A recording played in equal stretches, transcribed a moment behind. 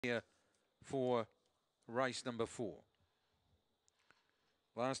here for race number 4.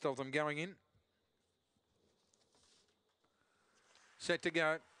 Last of them going in. Set to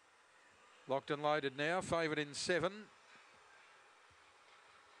go. Locked and loaded now. Favoured in 7.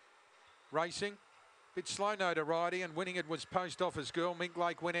 Racing. Bit slow notoriety, and winning it was Post Office Girl. Mink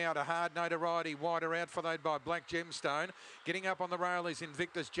Lake went out a hard notoriety, wider out, followed by Black Gemstone. Getting up on the rail is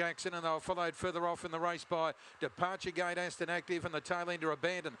Invictus Jackson, and they were followed further off in the race by Departure Gate, Aston Active, and the tail ender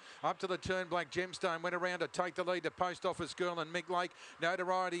Abandon. Up to the turn, Black Gemstone went around to take the lead to Post Office Girl and Mink Lake.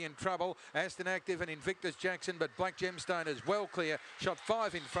 Notoriety in trouble. Aston Active and Invictus Jackson, but Black Gemstone is well clear. Shot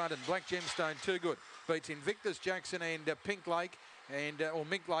 5 in front, and Black Gemstone too good. Beats Invictus Jackson and Pink Lake. Or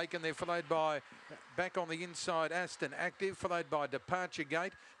Mink Lake, and they're followed by, back on the inside, Aston Active, followed by Departure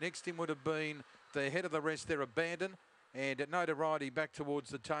Gate. Next in would have been the head of the rest there, Abandon, and Notoriety back towards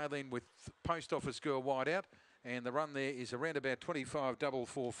the tail end with Post Office Girl wide out, and the run there is around about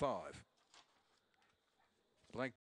 25.445. Black